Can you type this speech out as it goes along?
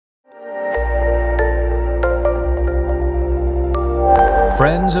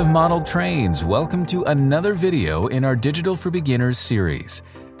Friends of model trains, welcome to another video in our Digital for Beginners series.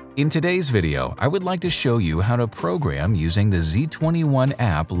 In today's video, I would like to show you how to program using the Z21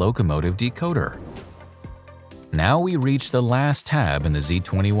 app locomotive decoder. Now we reach the last tab in the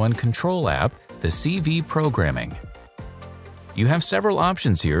Z21 control app, the CV programming. You have several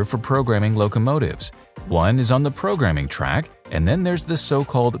options here for programming locomotives. One is on the programming track, and then there's the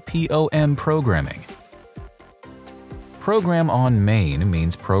so-called POM programming. Program on main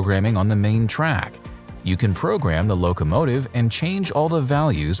means programming on the main track. You can program the locomotive and change all the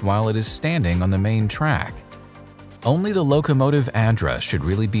values while it is standing on the main track. Only the locomotive address should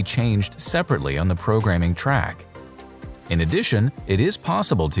really be changed separately on the programming track. In addition, it is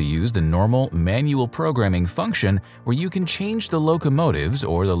possible to use the normal manual programming function where you can change the locomotives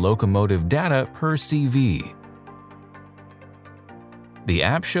or the locomotive data per CV. The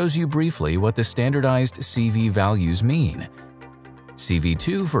app shows you briefly what the standardized CV values mean.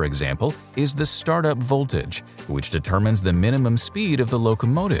 CV2, for example, is the startup voltage, which determines the minimum speed of the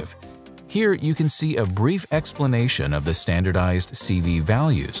locomotive. Here you can see a brief explanation of the standardized CV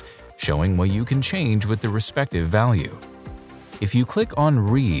values, showing what you can change with the respective value. If you click on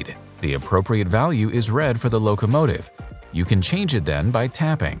Read, the appropriate value is read for the locomotive. You can change it then by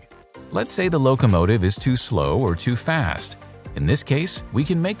tapping. Let's say the locomotive is too slow or too fast. In this case, we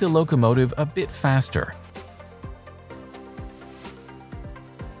can make the locomotive a bit faster.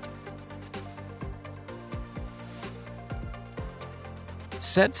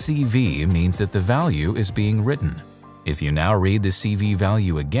 Set CV means that the value is being written. If you now read the CV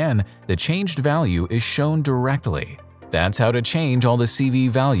value again, the changed value is shown directly. That's how to change all the CV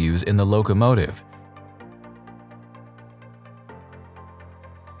values in the locomotive.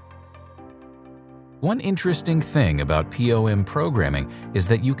 One interesting thing about POM programming is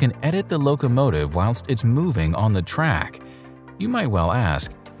that you can edit the locomotive whilst it's moving on the track. You might well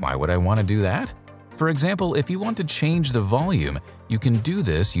ask, why would I want to do that? For example, if you want to change the volume, you can do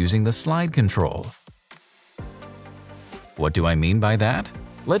this using the slide control. What do I mean by that?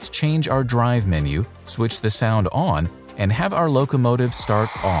 Let's change our drive menu, switch the sound on, and have our locomotive start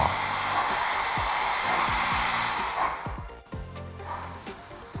off.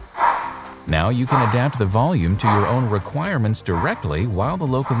 Now you can adapt the volume to your own requirements directly while the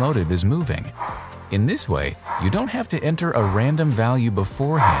locomotive is moving. In this way, you don't have to enter a random value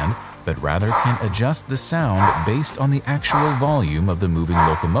beforehand, but rather can adjust the sound based on the actual volume of the moving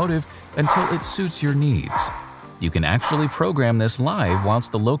locomotive until it suits your needs. You can actually program this live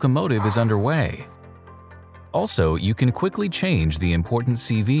whilst the locomotive is underway. Also, you can quickly change the important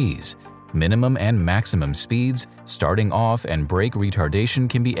CVs. Minimum and maximum speeds, starting off and brake retardation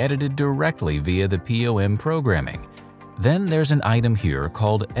can be edited directly via the POM programming. Then there's an item here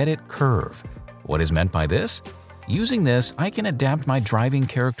called Edit Curve. What is meant by this? Using this, I can adapt my driving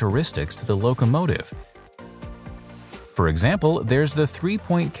characteristics to the locomotive. For example, there's the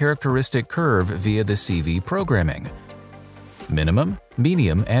 3-point characteristic curve via the CV programming. Minimum,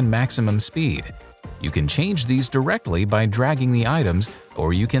 medium, and maximum speed. You can change these directly by dragging the items,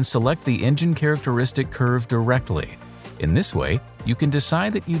 or you can select the engine characteristic curve directly. In this way, you can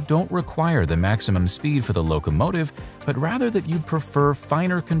decide that you don't require the maximum speed for the locomotive, but rather that you prefer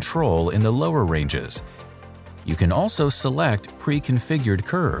finer control in the lower ranges. You can also select pre-configured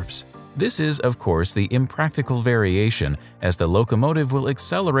curves. This is, of course, the impractical variation, as the locomotive will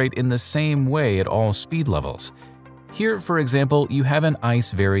accelerate in the same way at all speed levels. Here, for example, you have an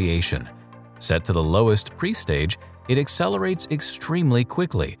ICE variation. Set to the lowest pre-stage, it accelerates extremely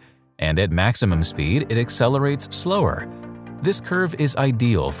quickly, and at maximum speed, it accelerates slower. This curve is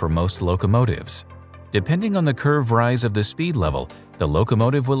ideal for most locomotives. Depending on the curve rise of the speed level, the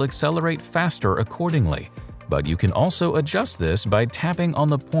locomotive will accelerate faster accordingly, but you can also adjust this by tapping on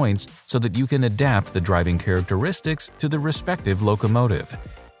the points so that you can adapt the driving characteristics to the respective locomotive.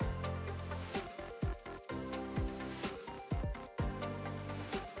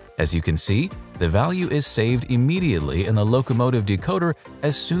 As you can see, the value is saved immediately in the locomotive decoder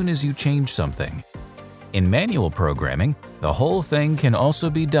as soon as you change something. In manual programming, the whole thing can also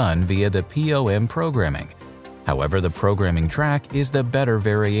be done via the POM programming. However, the programming track is the better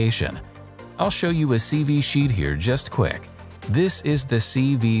variation. I'll show you a CV sheet here just quick. This is the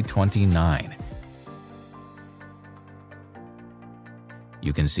CV29.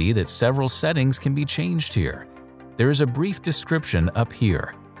 You can see that several settings can be changed here. There is a brief description up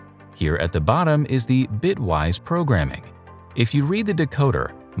here. Here at the bottom is the bitwise programming. If you read the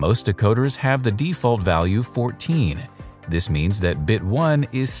decoder, most decoders have the default value 14. This means that bit 1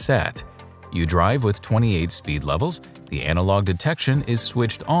 is set. You drive with 28 speed levels, the analog detection is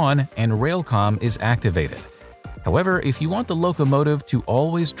switched on, and Railcom is activated. However, if you want the locomotive to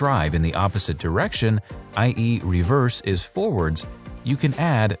always drive in the opposite direction, i.e. reverse is forwards, you can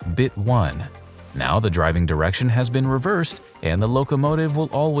add bit 1. Now the driving direction has been reversed and the locomotive will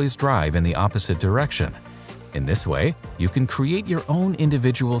always drive in the opposite direction. In this way, you can create your own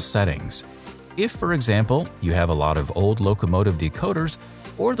individual settings. If, for example, you have a lot of old locomotive decoders,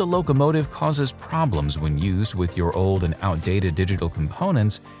 or the locomotive causes problems when used with your old and outdated digital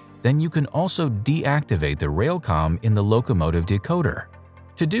components, then you can also deactivate the railcom in the locomotive decoder.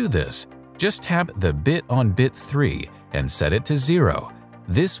 To do this, just tap the bit on bit 3 and set it to 0.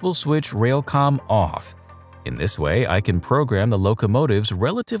 This will switch railcom off. In this way, I can program the locomotives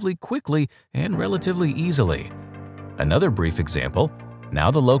relatively quickly and relatively easily. Another brief example,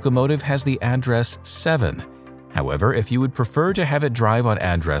 now the locomotive has the address 7. However, if you would prefer to have it drive on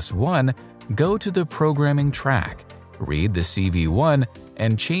address 1, go to the programming track, read the CV1,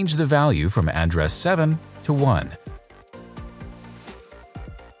 and change the value from address 7 to 1.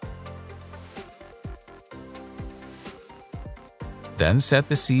 Then set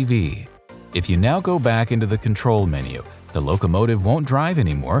the CV. If you now go back into the control menu, the locomotive won't drive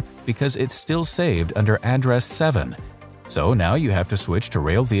anymore because it's still saved under address 7. So now you have to switch to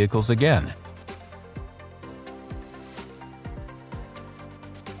rail vehicles again.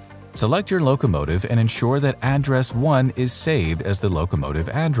 Select your locomotive and ensure that address 1 is saved as the locomotive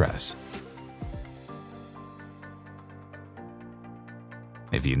address.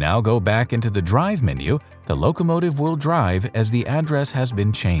 If you now go back into the drive menu, the locomotive will drive as the address has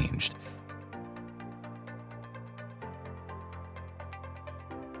been changed.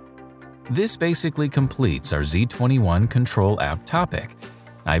 This basically completes our Z21 Control App topic.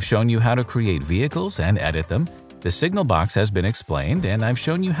 I've shown you how to create vehicles and edit them, the signal box has been explained, and I've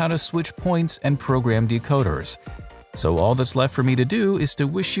shown you how to switch points and program decoders. So all that's left for me to do is to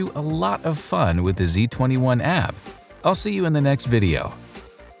wish you a lot of fun with the Z21 app. I'll see you in the next video.